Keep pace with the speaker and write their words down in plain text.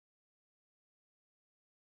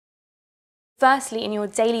firstly, in your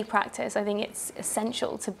daily practice, I think it's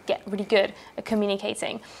essential to get really good at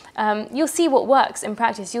communicating. You'll see what works in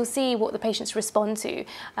practice. You'll see what the patients respond to.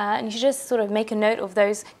 And you should just sort of make a note of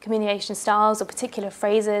those communication styles or particular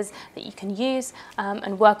phrases that you can use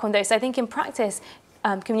and work on those. So I think in practice,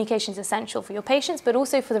 communication is essential for your patients, but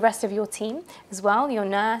also for the rest of your team as well, your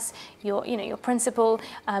nurse, your principal.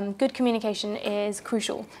 Good communication is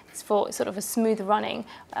crucial for sort of a smooth running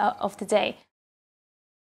of the day.